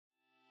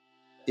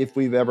if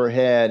we've ever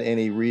had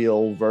any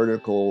real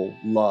vertical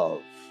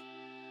love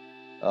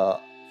uh,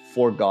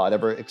 for God,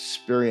 ever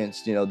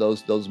experienced,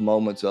 those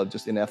moments of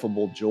just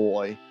ineffable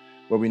joy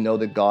where we know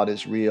that God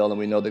is real and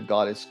we know that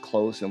God is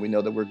close and we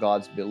know that we're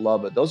God's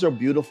beloved. Those are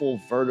beautiful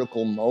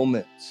vertical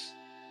moments.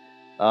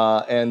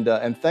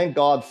 And thank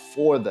God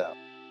for them.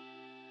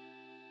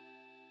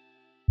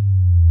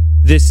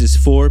 This is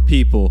For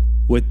People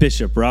with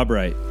Bishop Rob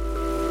Wright.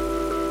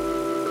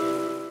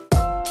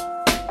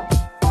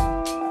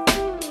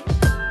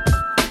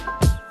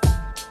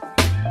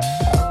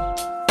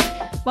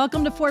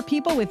 Welcome to For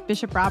People with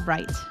Bishop Rob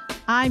Wright.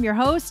 I'm your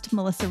host,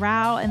 Melissa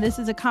Rao, and this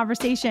is a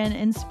conversation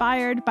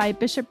inspired by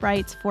Bishop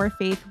Wright's For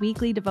Faith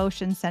weekly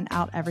devotion sent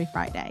out every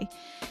Friday.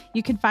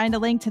 You can find a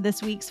link to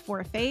this week's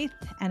For Faith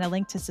and a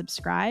link to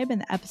subscribe in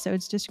the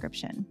episode's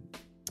description.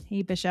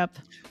 Hey, Bishop.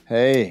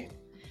 Hey.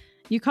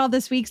 You called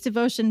this week's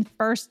devotion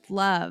First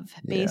Love,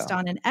 based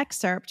on an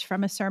excerpt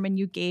from a sermon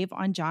you gave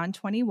on John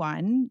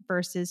 21,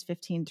 verses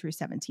 15 through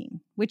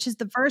 17, which is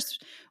the verse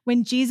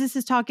when Jesus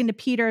is talking to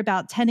Peter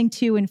about tending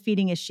to and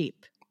feeding his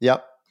sheep.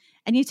 Yep.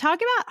 And you talk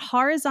about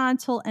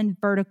horizontal and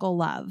vertical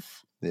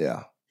love.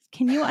 Yeah.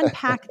 Can you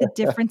unpack the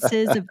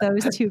differences of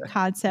those two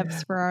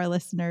concepts for our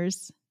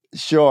listeners?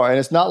 Sure, and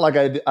it's not like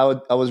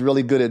I was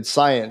really good at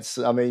science.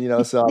 So I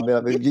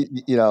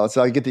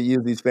get to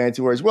use these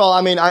fancy words. Well,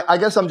 I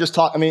guess I'm just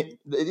talking.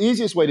 The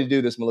easiest way to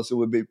do this, Melissa,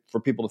 would be for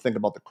people to think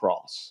about the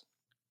cross.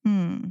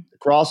 The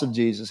cross of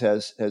Jesus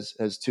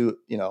has two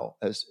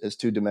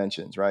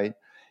dimensions, right?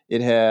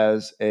 It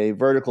has a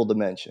vertical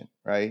dimension,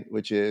 right,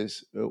 which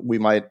is we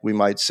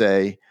might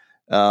say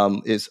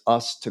is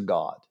us to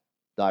God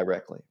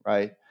directly,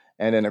 right?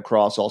 And then a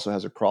cross also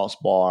has a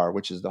crossbar,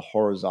 which is the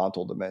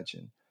horizontal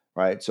dimension.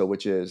 Right. So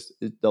which is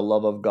the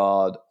love of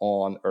God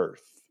on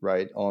earth,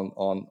 right?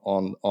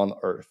 On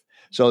earth.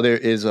 So there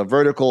is a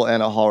vertical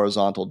and a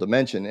horizontal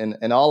dimension.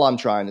 And all I'm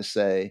trying to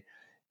say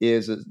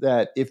is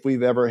that if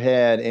we've ever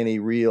had any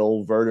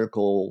real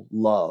vertical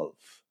love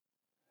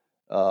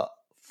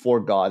for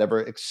God,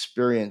 ever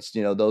experienced,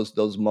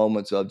 those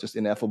moments of just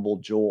ineffable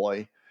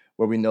joy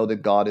where we know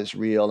that God is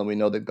real and we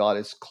know that God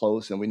is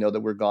close and we know that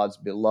we're God's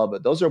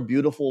beloved. Those are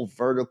beautiful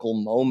vertical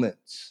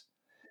moments.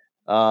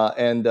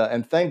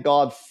 And thank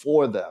God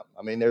for them.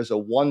 There's a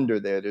wonder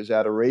there. There's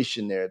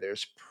adoration there.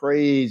 There's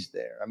praise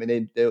there.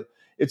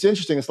 It's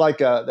interesting. It's like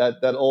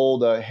that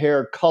old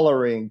hair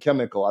coloring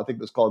chemical. I think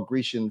it was called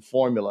Grecian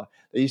formula.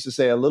 They used to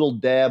say a little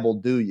dab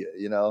will do you.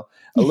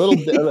 A little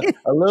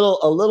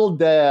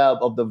dab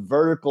of the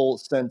vertical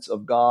sense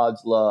of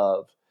God's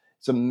love.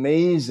 It's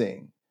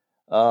amazing.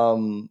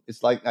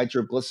 It's like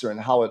nitroglycerin,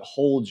 how it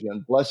holds you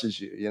and blesses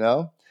you.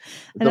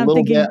 And I'm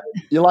thinking,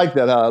 you like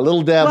that, huh? A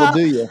little dab will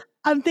do you.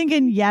 I'm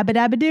thinking yabba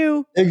dabba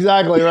doo.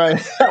 Exactly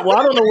right. Well,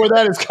 I don't know where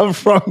that has come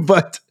from,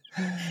 but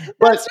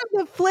that's from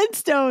the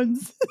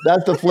Flintstones.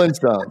 That's the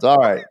Flintstones. All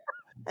right.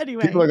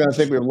 Anyway, people are going to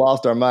think we've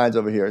lost our minds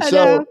over here.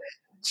 So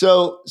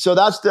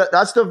that's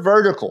the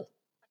vertical,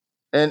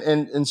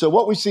 and so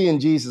what we see in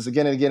Jesus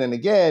again and again and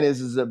again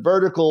is that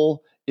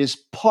vertical is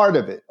part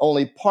of it,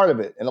 only part of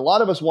it. And a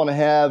lot of us want to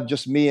have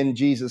just me and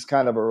Jesus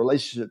kind of a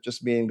relationship,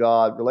 just me and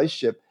God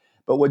relationship.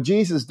 But what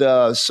Jesus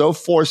does so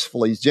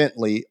forcefully,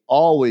 gently,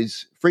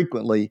 always,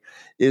 frequently,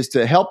 is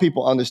to help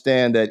people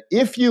understand that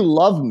if you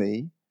love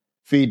me,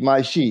 feed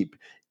my sheep.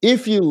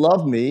 If you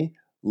love me,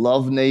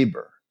 love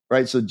neighbor,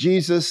 right? So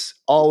Jesus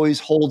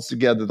always holds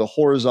together the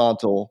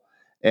horizontal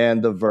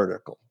and the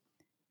vertical.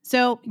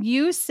 So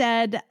you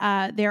said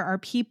there are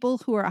people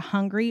who are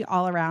hungry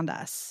all around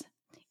us,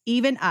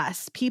 even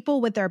us,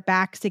 people with their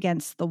backs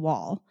against the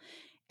wall.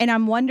 And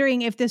I'm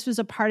wondering if this was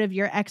a part of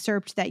your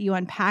excerpt that you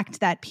unpacked,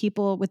 that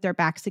people with their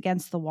backs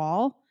against the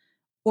wall,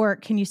 or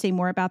can you say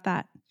more about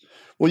that?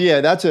 Well, yeah,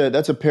 that's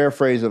a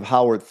paraphrase of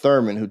Howard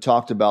Thurman, who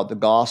talked about the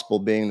gospel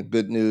being the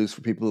good news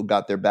for people who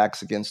got their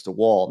backs against the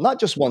wall.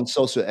 Not just one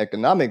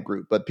socioeconomic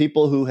group, but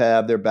people who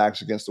have their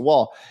backs against the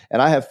wall.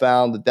 And I have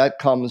found that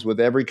comes with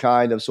every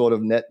kind of sort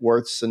of net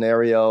worth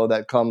scenario,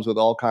 that comes with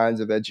all kinds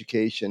of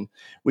education.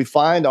 We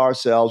find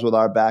ourselves with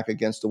our back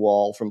against the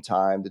wall from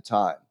time to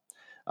time.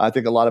 I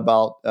think a lot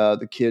about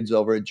the kids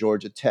over at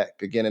Georgia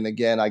Tech. Again and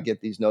again, I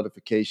get these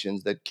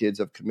notifications that kids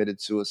have committed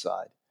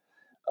suicide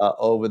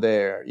over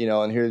there,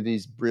 and here are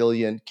these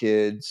brilliant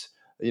kids,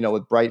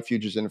 with bright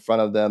futures in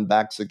front of them,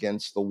 backs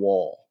against the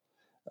wall.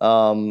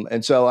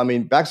 And so,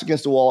 backs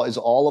against the wall is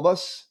all of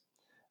us.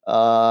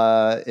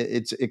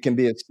 It can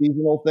be a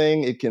seasonal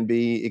thing. It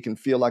can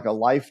feel like a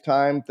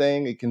lifetime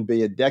thing. It can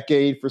be a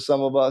decade for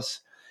some of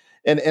us.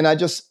 And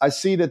I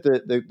see that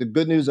the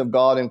good news of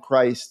God in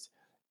Christ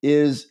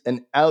is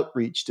an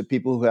outreach to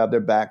people who have their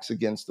backs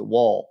against the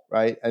wall,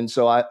 right? And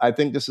so I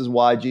think this is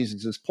why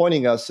Jesus is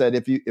pointing us, said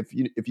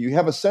if you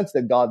have a sense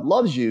that God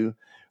loves you,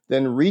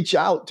 then reach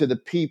out to the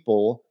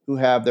people who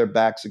have their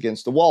backs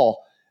against the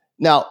wall.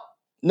 Now,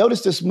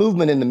 notice this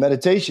movement in the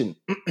meditation.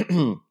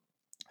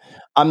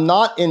 I'm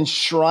not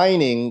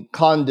enshrining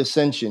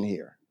condescension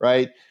here,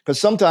 right? Because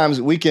sometimes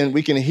we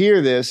can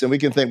hear this and we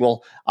can think,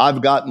 well,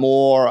 I've got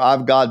more,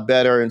 I've got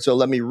better, and so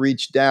let me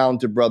reach down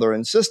to brother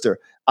and sister.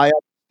 I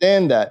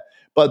understand that.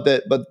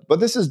 But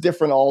this is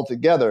different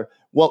altogether.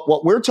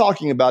 What we're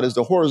talking about is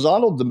the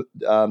horizontal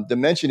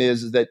dimension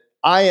is that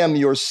I am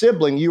your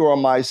sibling, you are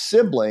my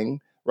sibling,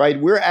 right?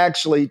 We're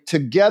actually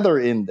together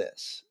in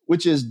this,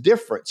 which is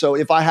different. So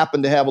if I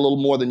happen to have a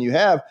little more than you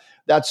have,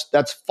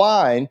 that's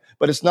fine,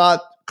 but it's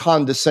not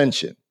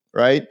condescension,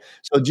 right?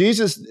 So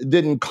Jesus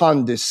didn't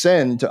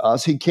condescend to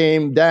us. He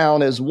came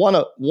down as one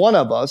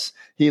of us.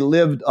 He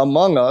lived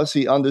among us.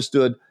 He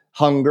understood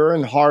hunger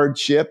and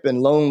hardship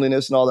and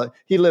loneliness and all that.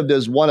 He lived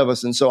as one of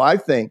us. And so I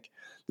think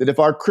that if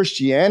our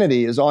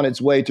Christianity is on its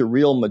way to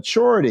real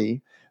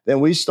maturity, then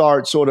we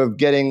start sort of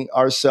getting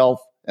ourself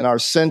and our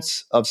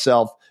sense of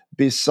self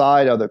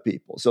beside other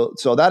people.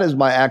 So that is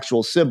my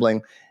actual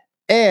sibling.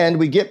 And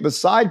we get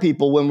beside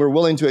people when we're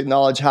willing to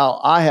acknowledge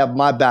how I have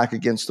my back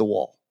against the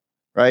wall,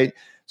 right?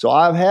 So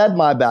I've had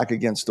my back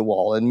against the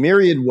wall in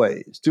myriad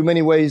ways, too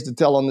many ways to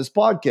tell on this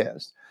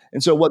podcast.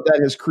 And so what that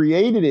has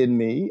created in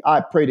me, I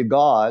pray to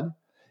God,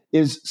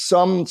 is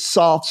some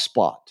soft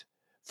spot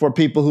for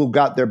people who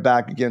got their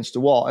back against the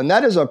wall. And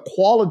that is a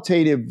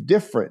qualitative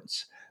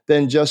difference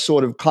than just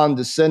sort of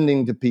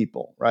condescending to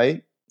people,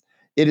 right?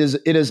 It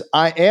is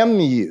I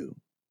am you,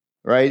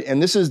 right?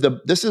 And this is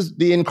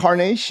the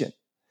incarnation.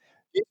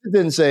 Jesus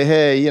didn't say,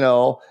 hey,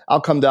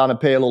 I'll come down and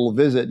pay a little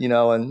visit,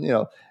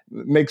 and,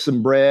 make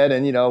some bread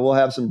and, we'll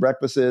have some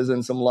breakfasts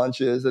and some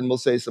lunches and we'll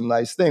say some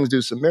nice things, do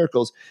some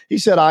miracles. He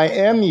said, I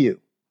am you,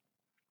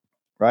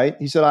 right?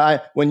 He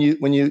said, when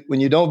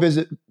you don't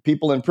visit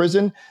people in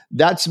prison,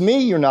 that's me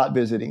you're not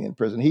visiting in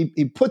prison.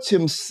 He puts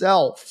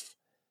himself,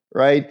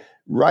 right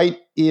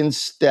in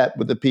step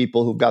with the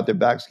people who've got their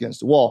backs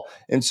against the wall.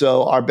 And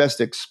so our best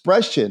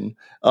expression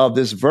of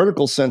this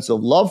vertical sense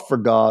of love for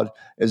God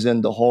is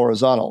in the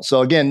horizontal.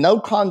 So again, no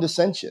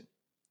condescension,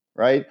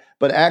 right?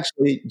 But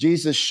actually,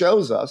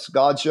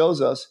 God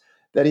shows us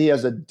that he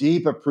has a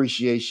deep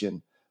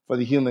appreciation for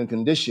the human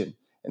condition.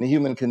 And the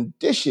human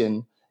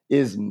condition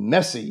is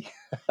messy.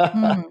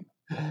 Well,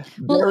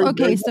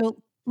 okay,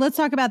 so let's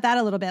talk about that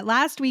a little bit.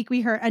 Last week,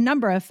 a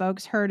number of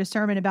folks heard a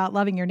sermon about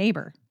loving your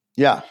neighbor.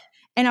 Yeah.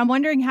 And I'm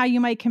wondering how you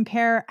might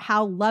compare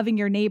how loving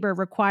your neighbor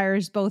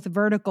requires both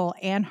vertical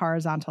and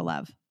horizontal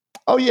love.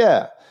 Oh,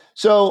 yeah.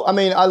 So,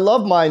 I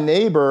love my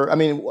neighbor.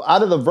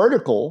 Out of the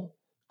vertical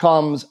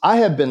comes, I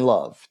have been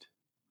loved.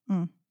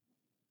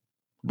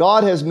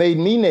 God has made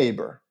me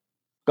neighbor.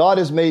 God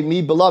has made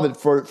me beloved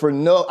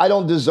I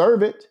don't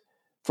deserve it.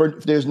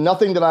 There's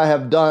nothing that I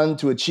have done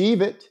to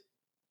achieve it.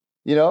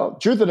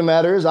 Truth of the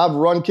matter is I've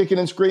run kicking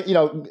and screaming,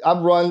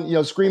 I've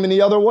run, screaming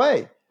the other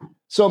way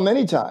so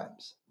many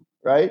times,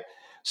 right?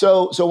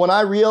 So when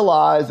I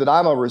realize that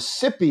I'm a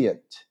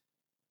recipient,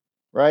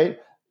 right?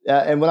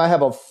 And when I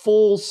have a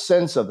full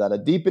sense of that, a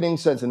deepening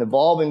sense, an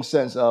evolving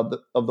sense of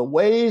the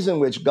ways in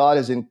which God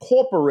has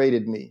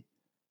incorporated me,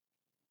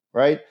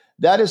 right?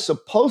 That is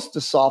supposed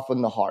to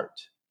soften the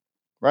heart,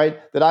 right?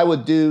 That I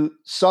would do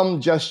some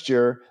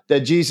gesture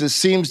that Jesus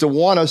seems to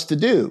want us to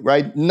do,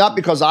 right? Not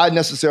because I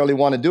necessarily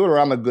want to do it or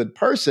I'm a good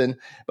person,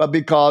 but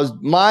because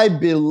my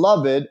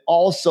beloved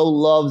also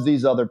loves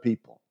these other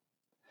people.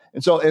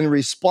 And so in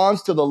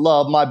response to the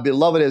love my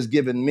beloved has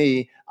given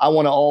me, I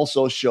want to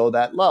also show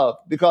that love.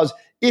 Because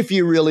if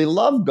you really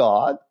love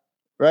God,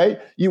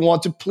 right, you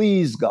want to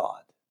please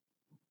God.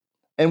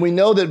 And we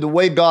know that the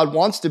way God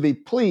wants to be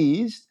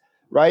pleased,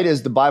 right,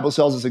 as the Bible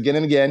tells us again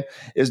and again,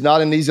 is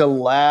not in these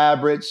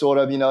elaborate sort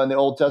of, in the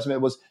Old Testament,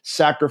 it was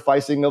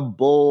sacrificing of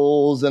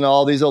bulls and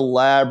all these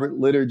elaborate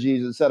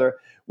liturgies, et cetera.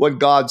 What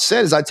God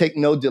said is, I take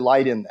no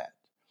delight in that.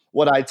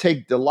 What I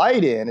take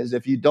delight in is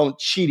if you don't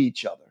cheat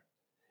each other,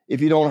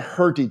 if you don't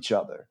hurt each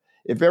other,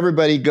 if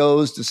everybody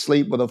goes to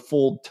sleep with a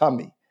full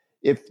tummy,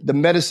 if the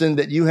medicine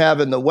that you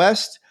have in the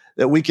West,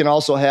 that we can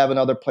also have in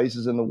other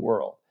places in the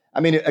world.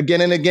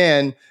 Again and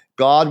again,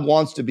 God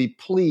wants to be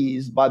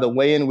pleased by the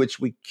way in which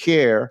we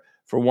care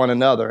for one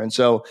another. And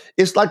so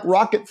it's like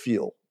rocket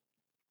fuel.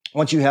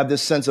 Once you have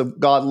this sense of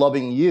God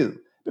loving you,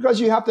 because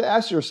you have to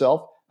ask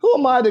yourself, who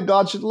am I that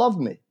God should love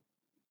me?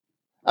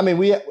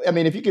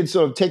 If you could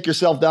sort of take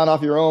yourself down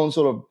off your own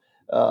sort of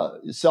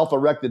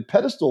self-erected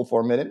pedestal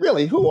for a minute,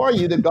 really, who are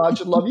you that God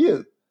should love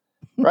you?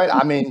 Right?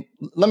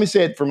 Let me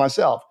say it for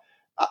myself.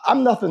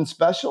 I'm nothing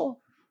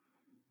special.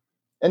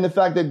 And the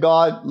fact that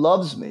God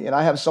loves me and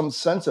I have some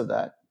sense of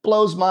that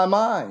blows my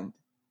mind.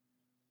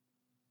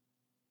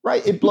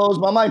 Right? It blows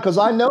my mind because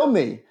I know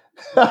me.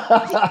 You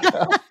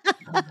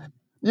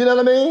know what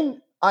I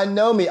mean? I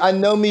know me. I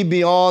know me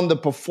beyond the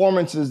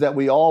performances that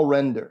we all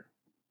render.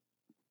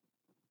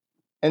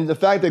 And the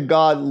fact that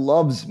God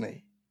loves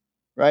me,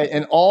 right?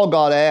 And all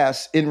God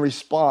asks in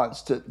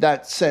response to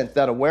that sense,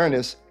 that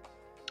awareness,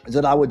 is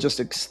that I would just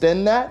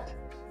extend that.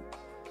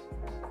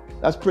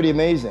 That's pretty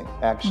amazing,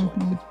 actually.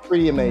 Mm-hmm. It's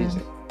pretty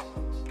amazing.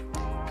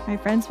 All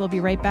right, friends, we'll be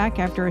right back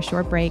after a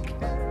short break.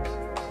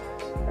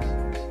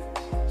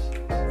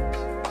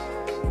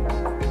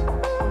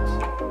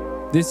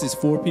 This is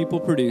 4 People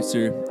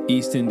producer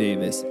Easton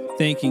Davis,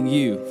 thanking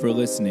you for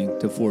listening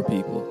to 4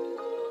 People.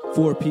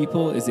 4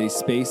 People is a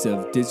space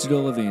of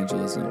digital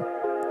evangelism.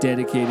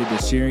 dedicated to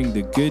sharing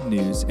the good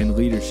news and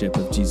leadership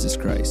of Jesus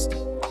Christ.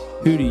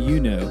 Who do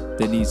you know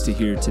that needs to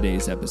hear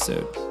today's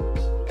episode?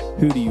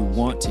 Who do you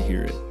want to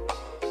hear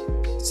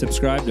it?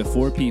 Subscribe to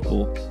 4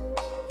 People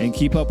and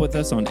keep up with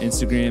us on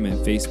Instagram and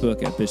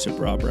Facebook at Bishop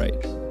Rob Wright.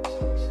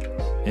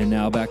 And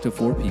now back to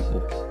 4 People.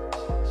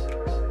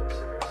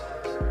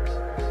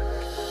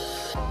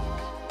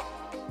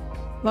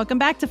 Welcome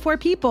back to 4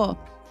 People.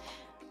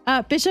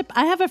 Bishop,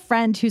 I have a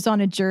friend who's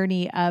on a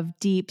journey of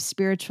deep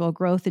spiritual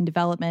growth and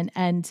development,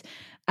 and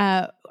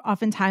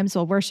oftentimes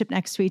we'll worship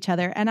next to each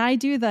other. And I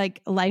do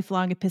like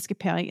lifelong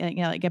Episcopalian,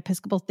 like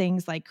Episcopal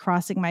things like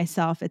crossing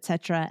myself,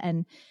 etc.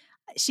 And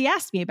she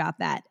asked me about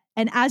that.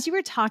 And as you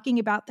were talking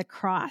about the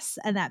cross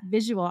and that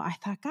visual, I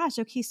thought, gosh,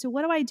 okay, so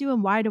what do I do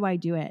and why do I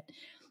do it?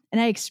 And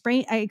I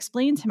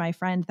explained to my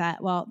friend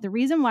that, well, the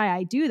reason why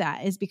I do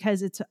that is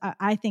because it's,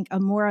 I think,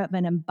 a more of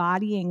an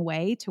embodying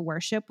way to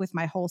worship with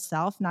my whole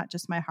self, not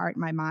just my heart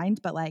and my mind,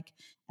 but like,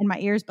 and my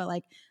ears, but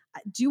like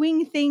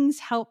doing things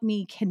help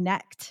me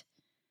connect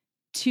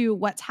to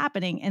what's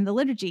happening in the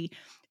liturgy.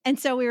 And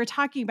so we were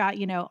talking about,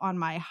 on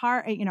my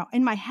heart,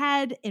 in my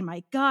head, in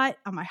my gut,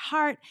 on my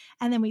heart,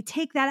 and then we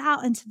take that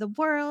out into the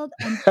world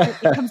and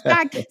it comes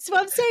back. So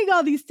I'm saying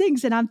all these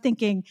things and I'm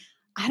thinking,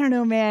 I don't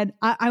know, man.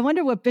 I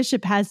wonder what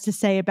Bishop has to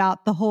say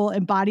about the whole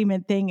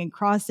embodiment thing and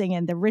crossing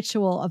and the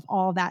ritual of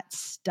all that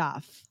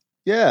stuff.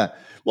 Yeah.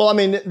 Well, I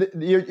mean,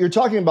 you're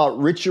talking about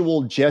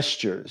ritual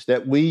gestures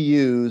that we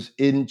use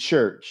in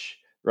church,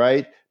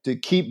 right? To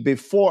keep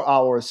before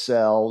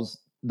ourselves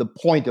the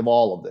point of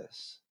all of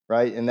this,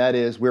 right? And that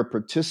is we're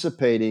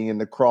participating in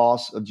the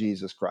cross of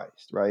Jesus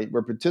Christ, right?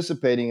 We're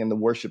participating in the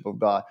worship of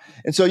God.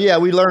 And so, yeah,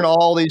 we learn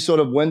all these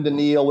sort of when to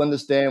kneel, when to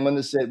stand, when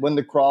to sit, when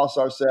to cross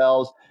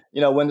ourselves,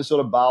 when to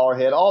sort of bow our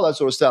head, all that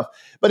sort of stuff.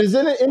 But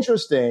isn't it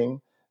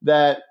interesting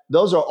that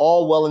those are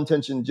all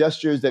well-intentioned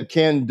gestures that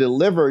can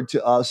deliver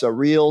to us a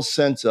real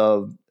sense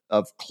of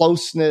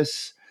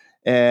closeness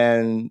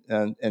and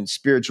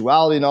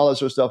spirituality and all that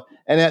sort of stuff.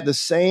 And at the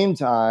same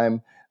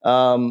time,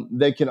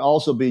 they can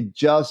also be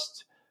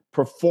just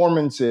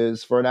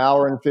performances for an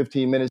hour and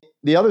 15 minutes.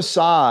 The other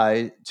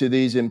side to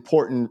these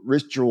important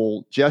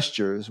ritual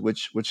gestures,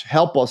 which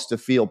help us to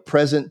feel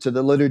present to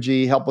the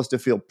liturgy, help us to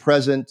feel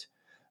present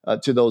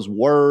to those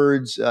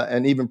words,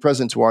 and even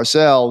present to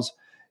ourselves,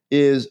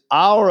 is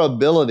our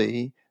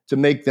ability to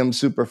make them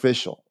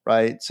superficial,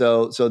 right?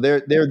 So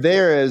they're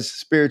there as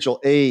spiritual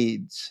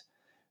aids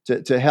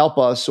to help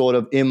us sort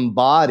of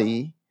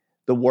embody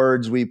the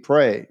words we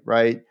pray,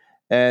 right?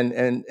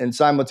 And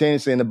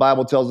simultaneously, and the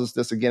Bible tells us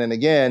this again and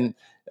again,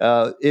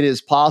 it is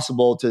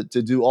possible to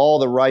do all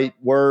the right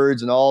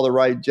words and all the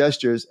right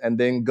gestures and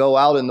then go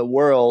out in the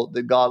world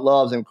that God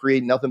loves and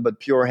create nothing but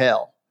pure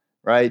hell,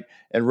 right?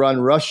 And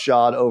run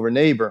roughshod over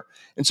neighbor.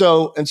 And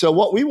so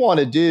what we want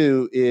to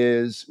do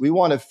is we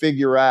want to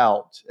figure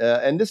out,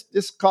 and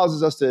this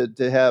causes us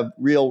to have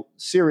real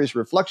serious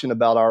reflection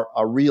about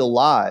our real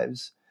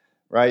lives,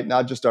 right?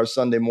 Not just our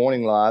Sunday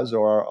morning lives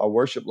or our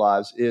worship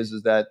lives,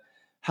 is that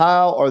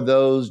how are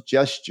those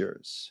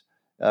gestures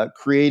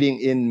creating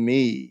in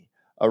me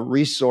a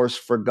resource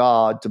for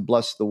God to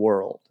bless the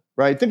world,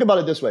 right? Think about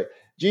it this way.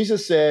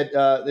 Jesus'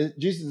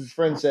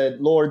 friend said,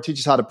 Lord, teach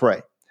us how to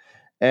pray.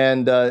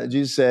 And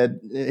Jesus said,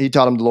 he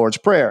taught him the Lord's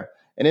Prayer.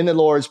 And in the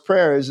Lord's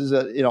Prayer is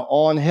that,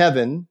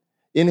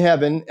 in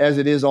heaven as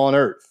it is on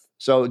earth.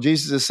 So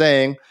Jesus is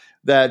saying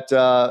that,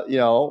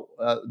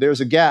 there's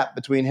a gap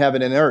between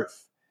heaven and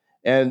earth.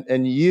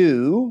 And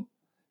you,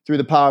 through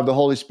the power of the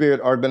Holy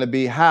Spirit, are going to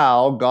be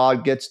how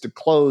God gets to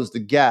close the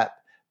gap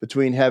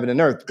between heaven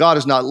and earth. God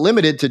is not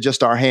limited to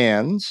just our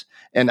hands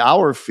and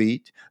our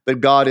feet,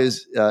 but God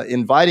is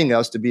inviting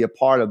us to be a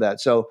part of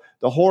that. So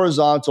the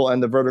horizontal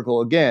and the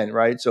vertical again,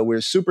 right? So we're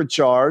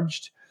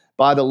supercharged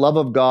by the love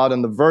of God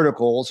in the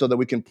vertical so that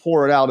we can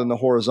pour it out in the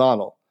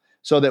horizontal.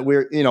 So that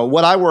we're,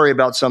 what I worry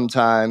about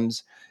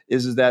sometimes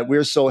is that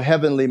we're so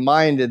heavenly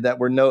minded that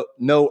we're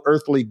no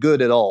earthly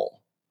good at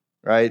all,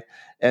 right?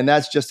 And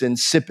that's just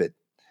insipid.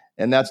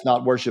 And that's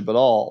not worship at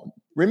all.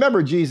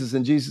 Remember Jesus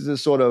and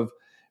Jesus' sort of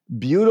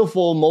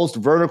beautiful, most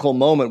vertical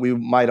moment, we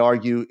might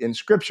argue, in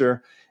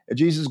Scripture.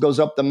 Jesus goes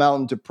up the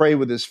mountain to pray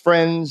with his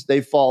friends. They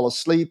fall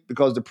asleep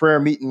because the prayer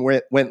meeting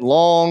went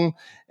long,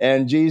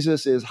 and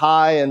Jesus is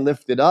high and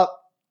lifted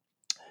up.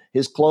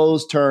 His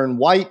clothes turn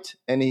white,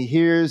 and he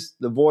hears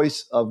the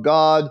voice of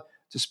God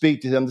to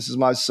speak to him. This is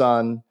my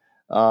son,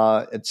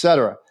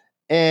 etc.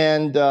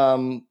 And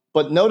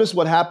but notice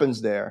what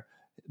happens there.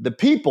 The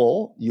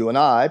people, you and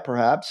I,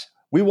 perhaps,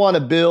 we want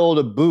to build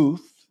a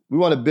booth. We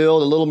want to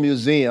build a little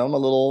museum, a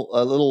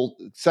little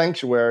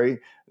sanctuary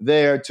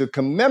there to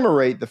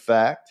commemorate the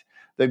fact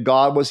that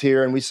God was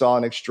here and we saw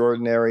an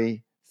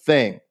extraordinary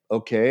thing.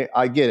 Okay,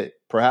 I get it.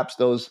 Perhaps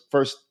those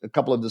first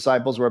couple of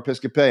disciples were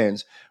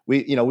Episcopalians.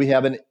 We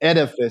have an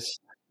edifice.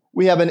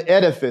 We have an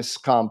edifice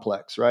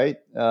complex, right?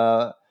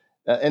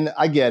 And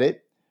I get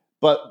it.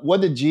 But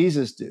what did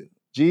Jesus do?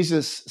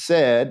 Jesus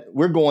said,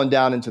 we're going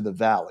down into the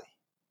valley,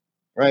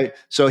 right?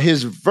 So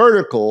his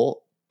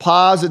vertical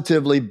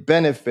positively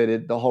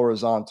benefited the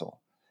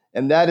horizontal.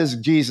 And that is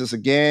Jesus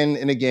again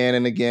and again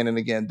and again and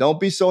again. Don't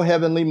be so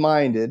heavenly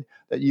minded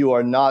that you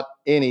are not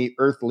any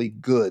earthly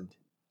good.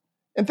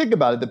 And think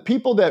about it. The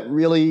people that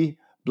really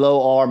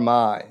blow our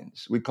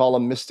minds, we call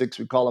them mystics,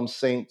 we call them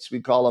saints, we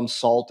call them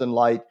salt and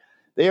light.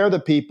 They are the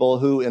people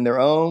who, in their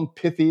own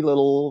pithy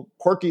little,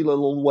 quirky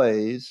little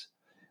ways,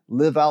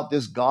 live out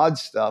this God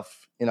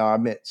stuff in our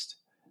midst,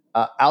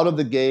 out of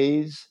the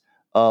gaze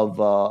of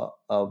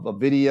a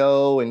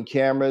video and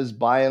cameras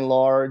by and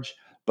large,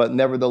 but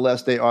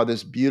nevertheless, they are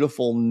this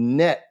beautiful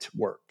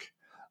network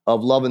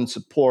of love and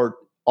support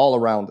all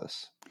around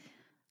us.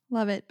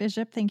 Love it,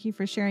 Bishop. Thank you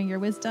for sharing your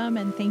wisdom,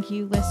 and thank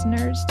you,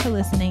 listeners, to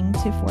listening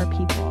to For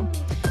People.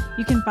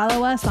 You can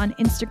follow us on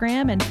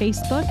Instagram and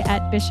Facebook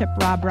at Bishop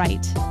Rob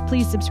Wright.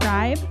 Please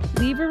subscribe,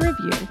 leave a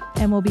review,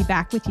 and we'll be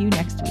back with you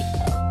next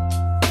week.